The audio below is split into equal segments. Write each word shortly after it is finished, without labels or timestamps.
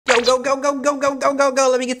Go.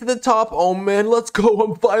 Let me get to the top. Oh, man, let's go.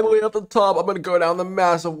 I'm finally at the top. I'm going to go down the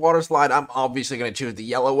massive water slide. I'm obviously going to choose the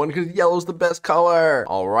yellow one because yellow's the best color.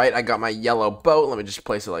 All right, I got my yellow boat. Let me just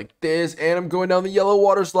place it like this, and I'm going down the yellow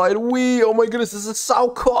water slide. Wee! Oh, my goodness, this is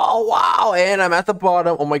so cool. Wow, and I'm at the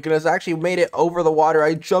bottom. Oh, my goodness, I actually made it over the water.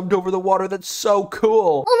 I jumped over the water. That's so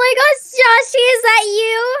cool. Oh, my gosh, Joshy, is that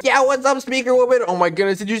you? Yeah, what's up, speaker woman? Oh, my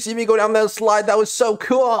goodness, did you see me go down that slide? That was so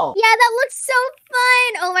cool. Yeah, that looks so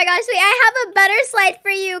fun. Oh my gosh, wait, I have a better slide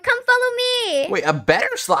for you. Come follow me. Wait, a better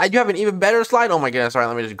slide? You have an even better slide? Oh my goodness. All right,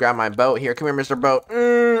 let me just grab my boat here. Come here, Mr. Boat.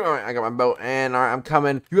 All right, I got my boat, and all right, I'm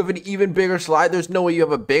coming. You have an even bigger slide? There's no way you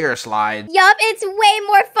have a bigger slide. Yup, it's way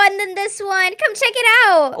more fun than this one. Come check it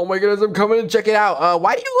out. Oh my goodness, I'm coming to check it out.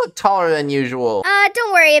 Why do you look taller than usual?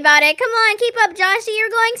 Don't worry about it. Come on, keep up, Joshy. You're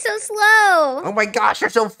going so slow. Oh my gosh, you're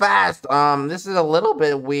so fast. This is a little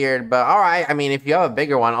bit weird, but all right. I mean, if you have a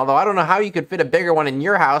bigger one, although I don't know how you could fit a bigger one in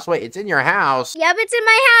your house. Wait, it's in your house? Yep, it's in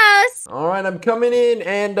my house. All right, I'm coming in,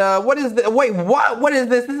 and what is this? Wait, what? What is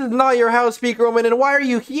this? This is not your house, speaker woman, and why are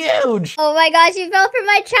you huge? Oh my gosh, you fell for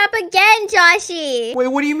my trap again, Joshy. Wait,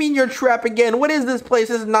 what do you mean you're trapped again? What is this place?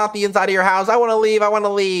 This is not the inside of your house. I want to leave. I want to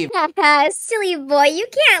leave. Silly boy, you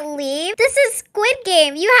can't leave. This is Squid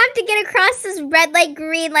Game. You have to get across this red light,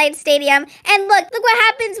 green light stadium. And look what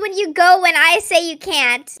happens when you go when I say you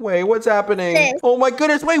can't. Wait, what's happening? This. Oh my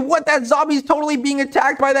goodness, wait, what? That zombie's totally being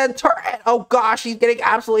attacked by that turret. Oh gosh, he's getting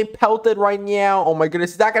absolutely pelted right now. Oh my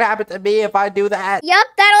goodness, is that gonna happen to me if I do that? Yup,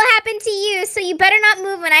 that'll happen to you, so you better not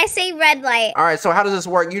move when I say red light. All right, so how does this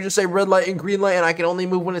work? You just say red light and green light, and I can only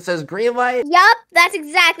move when it says green light? Yup, that's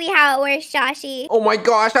exactly how it works, Joshy. Oh my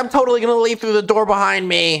gosh, I'm totally gonna leave through the door behind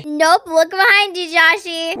me. Nope, look behind you,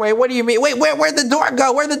 Joshy. Wait, what do you mean? Wait, where'd the door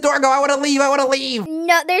go? Where'd the door go? I wanna leave, I wanna leave.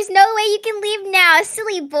 No, there's no way you can leave now,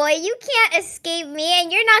 silly boy. You can't escape me,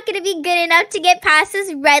 and you're not gonna be good enough to get past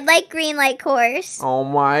this red light, green light course. Oh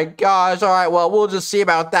my gosh, all right, well, we'll just see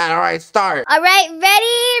about that. All right, start. All right,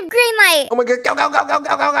 ready? Green light. Oh my god, go.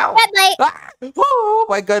 Red light. Ah, oh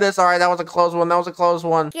my goodness, all right, that was a close one.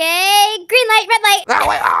 Okay, green light, red light.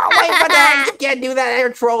 Wait, what the heck? You can't do that.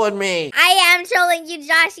 You're trolling me. I am trolling you,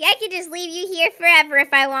 Joshy. I could just leave you here forever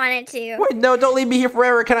if I wanted to. Wait, no, don't leave me here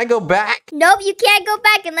forever. Can I go back? Nope, you can't go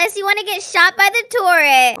back unless you want to get shot by the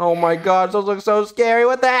turret. Oh my gosh, those look so scary.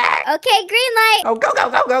 What the heck? Okay, green light. Oh, go.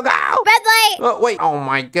 Red light. Oh, wait. Oh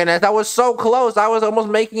my goodness, that was so close. I was almost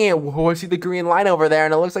making it. Whoa, I see the green line over there,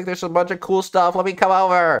 and it looks like there's a bunch of cool stuff. Let me come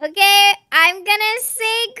over. Okay, I'm gonna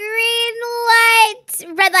say green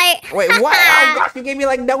light. Red light. Wait, what? Oh gosh, you gave me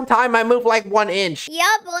like no time. I moved like 1 inch.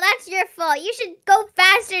 Yup, well that's your fault. You should go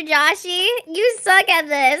faster, Joshy. You suck at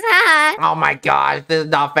this. Haha. Oh my gosh, this is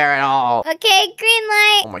not fair at all. Okay, green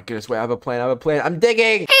light. Oh my goodness, wait, I have a plan. I'm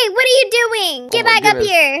digging. Hey, what are you doing? Get back up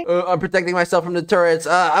here. I'm protecting myself from the turrets.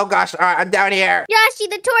 Oh gosh, all right, I'm down here. Joshy,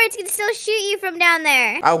 the turrets can still shoot you from down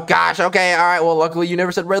there. Oh gosh, okay, all right. Well, luckily you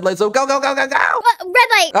never said red light, so go. Red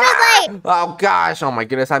light. Oh gosh, oh my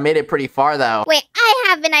goodness, I made it pretty far though. Wait, I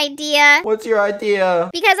have an idea. What's your idea?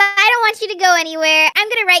 Because I don't want you to go anywhere, I'm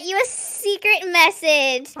gonna write you a secret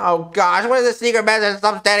message. Oh gosh, what is the secret message?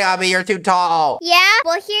 Stop standing on me, you're too tall. Yeah?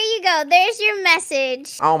 Well, here you go. There's your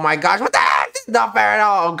message. Oh my gosh, what the heck? This is not fair at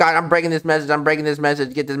all. Oh god, I'm breaking this message.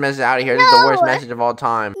 Get this message out of here. This is the worst message of all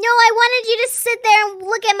time. No, I wanted you to sit there and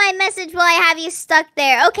look at my message while I have you stuck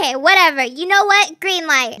there. Okay, whatever. You know what? Green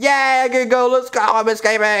light. Yeah, I can go. Let's go. I'm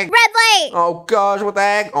escaping. Red light. Oh gosh, what the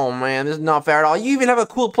heck? Oh man, this is not fair at all. You even have a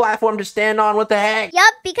cool platform to stand on. What the heck?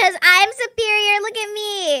 Yup, because I'm superior. Look at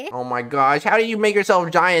me. Oh my gosh, how do you make yourself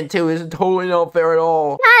giant too? This is totally not fair at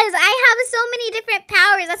all. Because I have so many different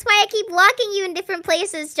powers. That's why I keep locking you in different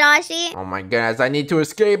places, Joshy. Oh my goodness, I need to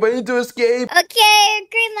escape. Okay,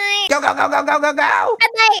 green light. Go. Red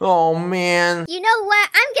light. Oh man. You know what?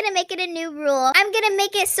 I'm gonna make it a new rule. I'm gonna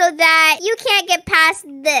make it so that you can't get past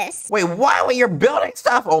this. Wait, what? Wait, you're building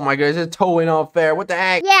stuff? Oh my goodness, it's totally not fair. What the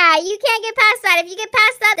heck? Yeah, you can't get past that. If you get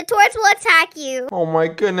past that, the torch will attack you. Oh my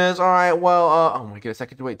goodness. All right, well, oh my goodness, I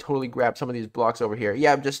could totally grab some of these blocks over here.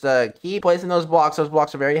 Yeah, just keep placing those blocks. Those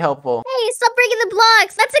blocks are very helpful. Hey, stop breaking the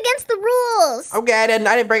blocks. That's against the rules. Okay, I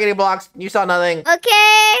didn't break any blocks. You saw nothing.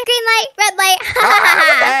 Okay, green light, red light.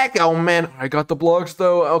 What the heck? Oh man, I got the blocks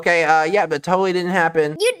though. Okay, yeah, but totally didn't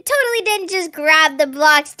happen. You totally didn't just grab the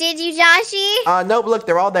blocks, did you, Joshy? Nope, look,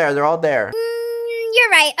 they're all there. You're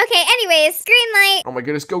right. Okay, anyways, green light. Oh my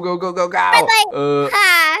goodness, go. Red light.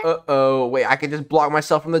 Uh-oh. Wait, I can just block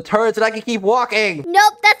myself from the turrets and I can keep walking.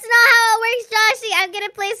 Nope, that's not how it works, Joshy. I'm gonna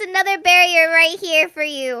place another barrier right here for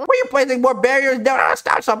you. Why are you placing more barriers? No,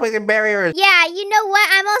 stop placing barriers. Yeah, you know what?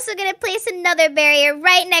 I'm also gonna place another barrier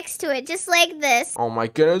right next to it, just like this. Oh my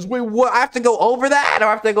goodness. Wait, what? I have to go over that or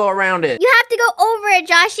I have to go around it? You have to go over it,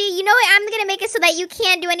 Joshy. You know what? I'm gonna make it so that you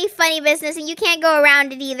can't do any funny business and you can't go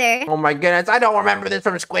around it either. Oh my goodness. I don't remember this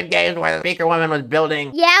from Squid Games where the speaker woman was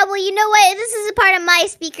building. Yeah, well, you know what? This is a part of my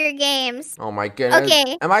speaker games. Oh my goodness.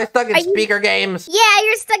 Okay. Am I stuck in speaker games? Yeah,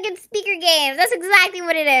 you're stuck in speaker games. That's exactly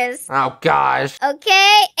what it is. Oh gosh.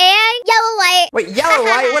 Okay, and yellow light. Wait, yellow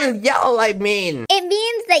light? What does yellow light mean? It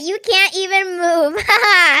means that you can't even move.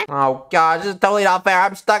 Oh gosh, this is totally not fair.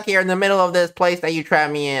 I'm stuck here in the middle of this place that you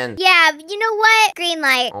trapped me in. Yeah, you know what? Green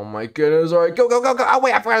light. Oh my goodness. Alright, go. Oh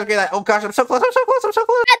wait, I forgot to green light. Oh gosh, I'm so close. Red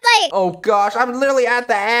light. Oh gosh, I'm literally at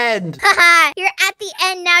the end. Haha, you're at the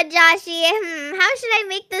end now, Joshy. How should I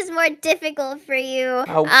make this more difficult for you?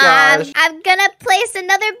 Oh gosh. I'm gonna place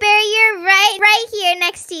another barrier right here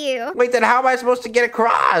next to you. Wait, then how am I supposed to get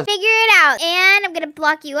across? Figure it out. And I'm gonna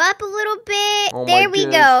block you up a little bit. Oh there my we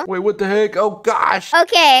goodness. go. Wait, what the heck? Oh gosh.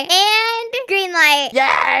 Okay, and green light.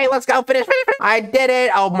 Yay, let's go finish. I did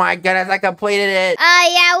it. Oh my goodness, I completed it.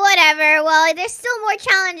 Yeah, whatever. Well, there's still more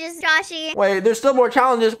challenges, Joshy. Wait, there's still more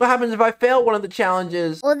challenges. What happens if I fail one of the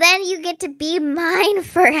challenges? Well, then you get to be mine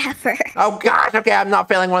forever. Oh gosh, okay, I'm not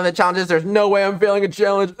failing one of the challenges. There's no way I'm failing a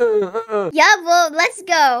challenge. Yeah, well, let's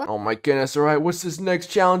go. Oh my goodness, alright, what's this next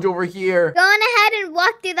challenge over here? Go on ahead and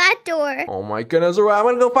walk through that door. Oh my goodness, alright, I'm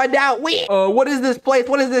gonna go find out. Wait, what is this place?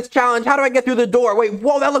 What is this challenge? How do I get through the door? Wait,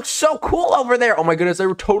 whoa, that looks so cool over there. Oh my goodness,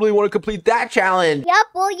 I totally want to complete that challenge. Yep,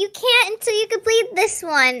 well, you can't until you complete this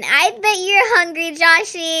one. I bet you're hungry,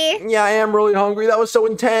 Joshy. Yeah, I am really hungry. That was so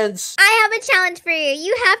intense. I have a challenge for you.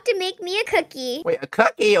 You have to make me a cookie. Wait, a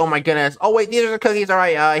cookie? Oh my goodness. Oh wait, these are the cookies.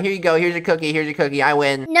 Alright, here you go. Here's your cookie. Here's your cookie. I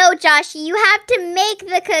win. No, Joshy, you have to make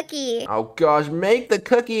the cookie. Oh gosh, make the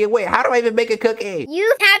cookie. Wait, how do I even make a cookie?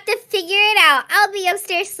 You have to figure it out. I'll be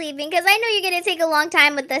upstairs sleeping because I know you're going to take a long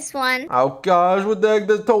time with this one. Oh gosh, what the heck?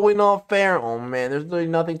 That's totally not fair. Oh man, there's literally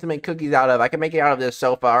nothing to make cookies out of. I can make it out of this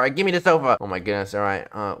sofa. Alright, give me the sofa. Oh my goodness. Alright,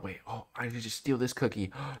 wait. Oh, I need to just steal this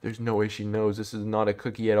cookie. There's no way she knows this is not a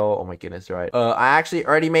cookie at all. Oh my goodness. Alright. I actually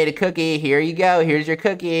already made a cookie. Here you go. Here's your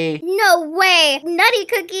cookie. No way. Nutty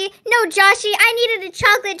cookie. No, Joshy, I needed a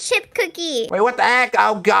chocolate chip cookie. Wait, what the heck?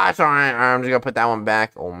 Oh gosh. Alright, I'm just gonna put that one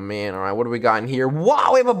back. Oh man. Alright, what do we got in here?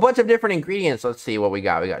 Wow, we have a bunch of different ingredients. Let's see what we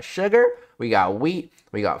got. We got sugar. We got wheat.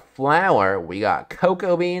 We got flour, we got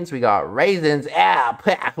cocoa beans, we got raisins. Yeah,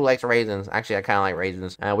 who likes raisins? Actually, I kind of like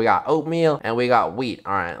raisins. And we got oatmeal, and we got wheat.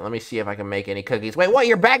 All right, let me see if I can make any cookies. Wait, what?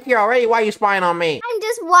 You're back here already? Why are you spying on me? I'm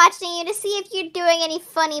just watching you to see if you're doing any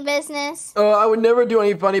funny business. I would never do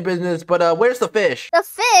any funny business, but where's the fish? The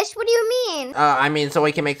fish? What do you mean? I mean, so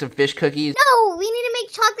we can make some fish cookies? No, we need to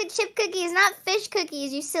make chocolate chip cookies, not fish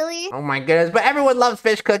cookies, you silly. Oh my goodness, but everyone loves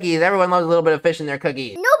fish cookies. Everyone loves a little bit of fish in their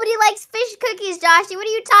cookies. Nobody likes fish cookies, Joshy. What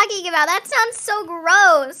are you talking about? That sounds so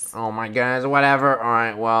gross. Oh my goodness, whatever.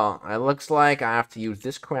 Alright, well, it looks like I have to use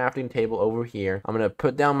this crafting table over here. I'm gonna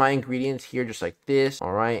put down my ingredients here just like this.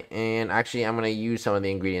 Alright, and actually I'm gonna use some of the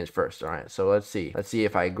ingredients first. Alright, so let's see. Let's see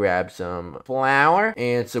if I grab some flour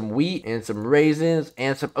and some wheat and some raisins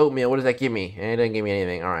and some oatmeal. What does that give me? It doesn't give me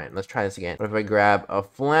anything. Alright, let's try this again. What if I grab a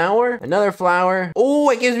flour, another flour? Oh,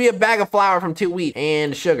 it gives me a bag of flour from 2 wheat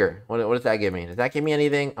and sugar. What does that give me? Does that give me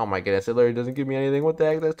anything? Oh my goodness, it literally doesn't give me anything. What the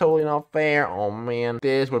heck? That's totally not fair. Oh man.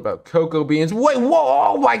 What about cocoa beans? Wait,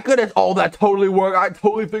 whoa, oh my goodness. Oh, that totally worked. I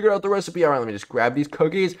totally figured out the recipe. All right, let me just grab these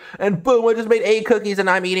cookies and boom, I just made 8 cookies and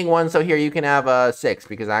I'm eating 1. So here, you can have 6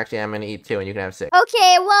 because actually I'm gonna eat 2 and you can have 6.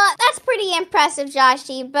 Okay, well, that's pretty impressive,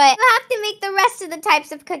 Joshy, but you have to make the rest of the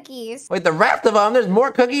types of cookies. Wait, the rest of them? There's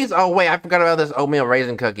more cookies? Oh wait, I forgot about this oatmeal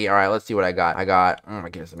raisin cookie. All right, let's see what I got. Oh my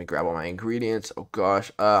goodness, let me grab all my ingredients. Oh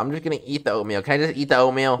gosh, I'm just gonna eat the oatmeal. Can I just eat the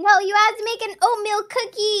oatmeal? No, you have to make an oatmeal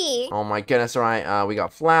cookie. Oh my goodness, all right. We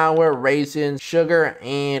got flour, raisins, sugar,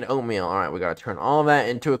 and oatmeal. All right, we gotta turn all that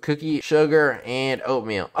into a cookie, sugar, and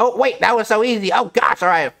oatmeal. Oh, wait, that was so easy. Oh gosh, all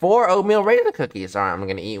right, 4 oatmeal raisin cookies. All right, I'm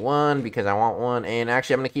gonna eat 1 because I want 1, and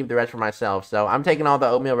actually I'm gonna keep the rest for myself. So I'm taking all the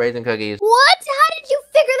oatmeal raisin cookies. What? How did you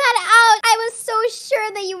figure that out? I was so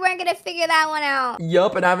sure that you weren't gonna figure that one out.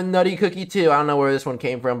 Yup, and I have a nutty cookie too. I don't know where this one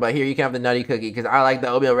came from, but here you can have the nutty cookie because I like the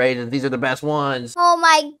oatmeal raisins. These are the best ones. Oh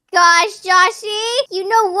my gosh, Joshy. You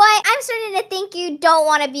know what? I'm starting to think you don't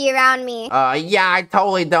want to be around me. Yeah, I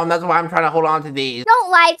totally don't. That's why I'm trying to hold on to these. Don't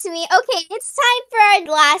lie to me. Okay, it's time for our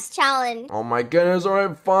glass challenge. Oh my goodness,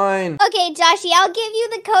 alright, fine. Okay, Joshy, I'll give you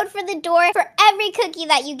the code for the door for every cookie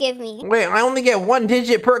that you give me. Wait, I only get 1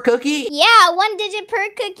 digit per cookie? Yeah, 1 digit per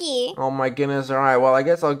cookie. Oh my goodness, alright, well, I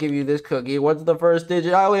guess I'll give you this cookie. What's the first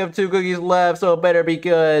digit? I only have 2 cookies left, so it better be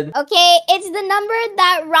good. Okay, it's the number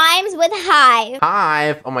that rhymes with hive.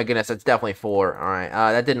 Hive? Oh my goodness, that's definitely 4. Alright,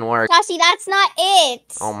 that didn't work. Joshy, that's not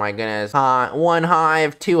it. Oh my goodness. 1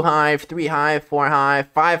 hive, 2 hive, 3 hive, 4 hive,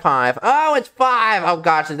 5 hive. Oh, it's 5! Oh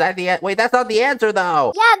gosh, is that the wait, that's not the answer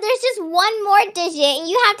though. Yeah, there's just 1 more digit, and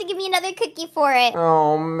you have to give me another cookie for it.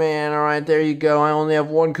 Oh man, alright, there you go. I only have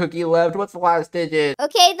 1 cookie left. What's the last digit?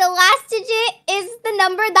 Okay, the last digit is the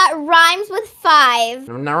number that rhymes with 5.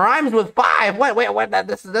 It rhymes with 5. Wait,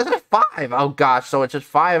 this is 5. Oh gosh, so it's just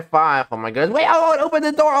 5, 5. Oh my goodness. Wait, oh, open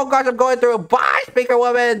the door. Oh gosh, I'm going through. Bye, speaker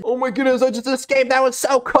woman. Oh my goodness, I just escaped. That was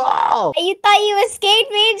so cool. You thought you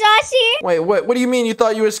escaped me, Joshy? Wait, what do you mean you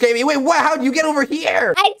thought you escaped me? Wait, what? How'd you get over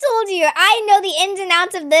here? I told you, I know the ins and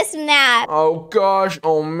outs of this map. Oh gosh,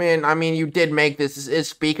 oh man, I mean, you did make this is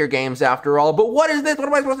speaker games after all, but what is this? What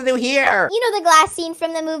am I supposed to do here? You know the glass scene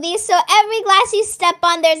from the movie, so every glass you step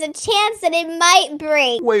on, there's a chance that it might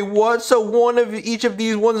break. Wait, what? So one of each of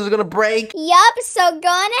these ones is gonna break? Yup, so go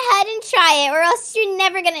on ahead and try it, or else you're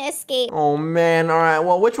never gonna escape. Oh man, alright,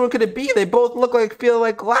 well, which one could it be? They both feel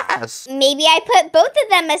like glass. Maybe I put both of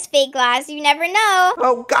them as fake glass, you never know.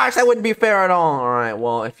 Oh gosh, that wouldn't be fair at all. Alright,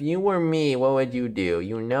 well, if you were me, what would you do?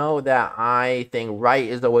 You know that I think right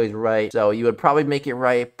is always right, so you would probably make it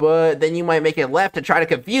right, but then you might make it left to try to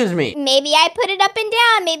confuse me. Maybe I put it up and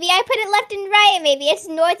down, maybe I put it left and right, maybe it's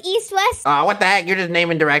north, east, west. What the heck? You're just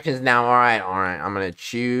naming directions now. Alright, I'm gonna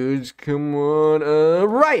choose. Come on,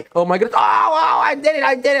 right. Oh my goodness. Oh, I did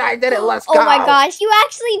it. Let's go. Oh my gosh, you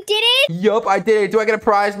actually did it? Yup, I did it. Do I get a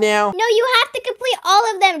prize now? No, you have to complete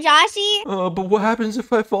all of them, Joshy. But what happens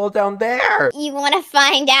if I fall down there? You want to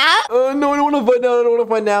find out? No, I don't want to find out. I don't want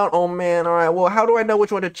to find out. Oh man, alright. Well, how do I know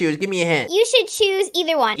which one to choose? Give me a hint. You should choose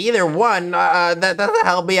either one. Either one? That doesn't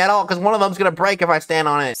help me at all, because one of them's gonna break if I stand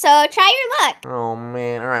on it. So try your luck. Oh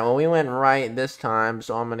man, alright, well we went right this time,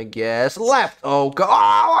 so I'm gonna guess left. Oh god,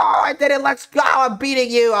 oh, I did it, let's go, I'm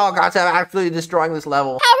beating you. Oh gosh, I'm absolutely destroying this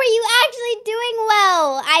level. How are you actually doing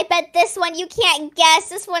well? I bet this one you can't guess.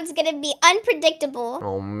 This one's gonna be unpredictable.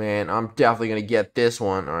 Oh man, I'm definitely gonna get this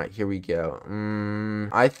one. Alright, here we go.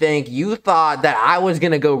 I think you thought that I was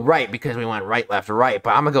gonna go right because we went right, left, right,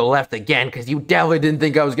 but I'm gonna go left again because you definitely didn't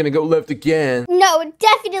think I was gonna go left again. No,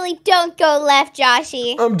 definitely don't go left,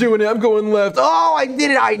 Joshy. I'm doing it, I'm going left. Oh, I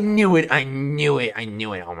did it, I knew it.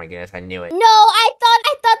 Oh my goodness, I knew it. No, I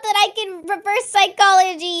thought that I could reverse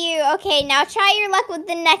psychology you. Okay, now try your luck with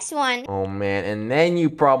the next one. Oh man, and then you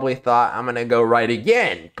probably thought I'm gonna go right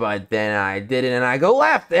again, but then I did it and I go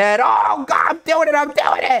left, and oh god, I'm doing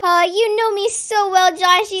it! You know me so well,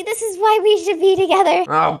 Joshy. This is why we should be together.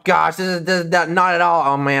 Oh gosh, this is not at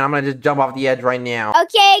all. Oh man, I'm gonna just jump off the edge right now.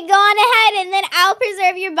 Okay, go on ahead and then I'll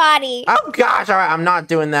preserve your body. Oh gosh, alright, I'm not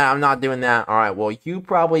doing that. Alright, well, you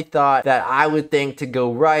probably thought that I would think to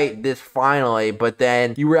go right this finally, but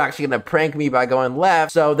then you were actually gonna prank me by going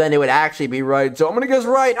left, so then it would actually be right, so I'm gonna guess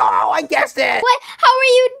right. Oh, I guessed it! What? How are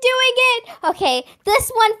you doing it? Okay,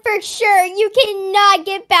 this one for sure you cannot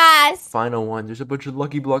get past. Final one, there's a bunch of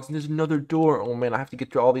lucky blocks and there's another door. Oh man, I have to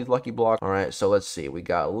get through all these lucky blocks. Alright, so let's see, we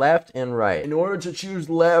got left and right. In order to choose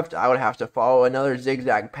left, I would have to follow another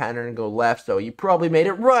zigzag pattern and go left, so you probably made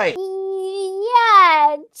it right.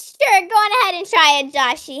 Yeah, sure, go on ahead and try it,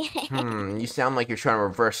 Joshy. You sound like you're trying to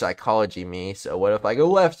reverse psychology me, so what if I go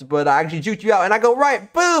left, but I actually juke you out and I go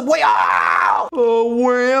right? Boom! Wait, oh,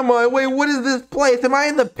 where am I? Wait, what is this place? Am I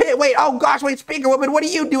in the pit? Wait, oh gosh, wait, speaker woman, what are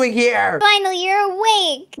you doing here? Finally, you're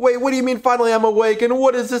awake. Wait, what do you mean finally I'm awake? And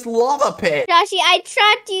what is this lava pit? Joshy, I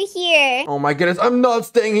trapped you here. Oh my goodness, I'm not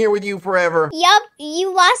staying here with you forever. Yup,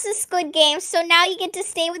 you lost the Squid Game, so now you get to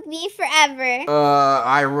stay with me forever.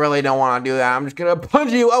 I really don't want to do that. I'm just gonna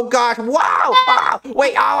punch you. Oh gosh, wow!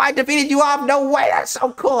 Wait, I defeated you off. No way, that's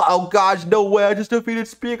so cool. Oh gosh, no way, I just defeated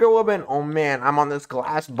Speaker Woman. Oh man, I'm on this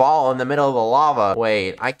glass ball in the middle of the lava.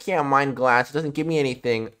 Wait, I can't mine glass. It doesn't give me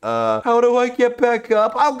anything. How do I get back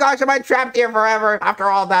up? Oh gosh, am I trapped here forever? After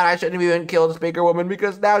all that, I shouldn't have even killed Speaker Woman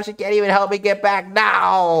because now she can't even help me get back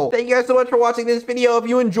now. Thank you guys so much for watching this video. If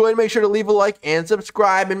you enjoyed, make sure to leave a like and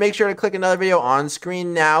subscribe, and make sure to click another video on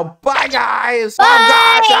screen now. Bye, guys. Bye.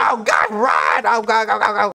 Oh gosh, run. Oh god, go.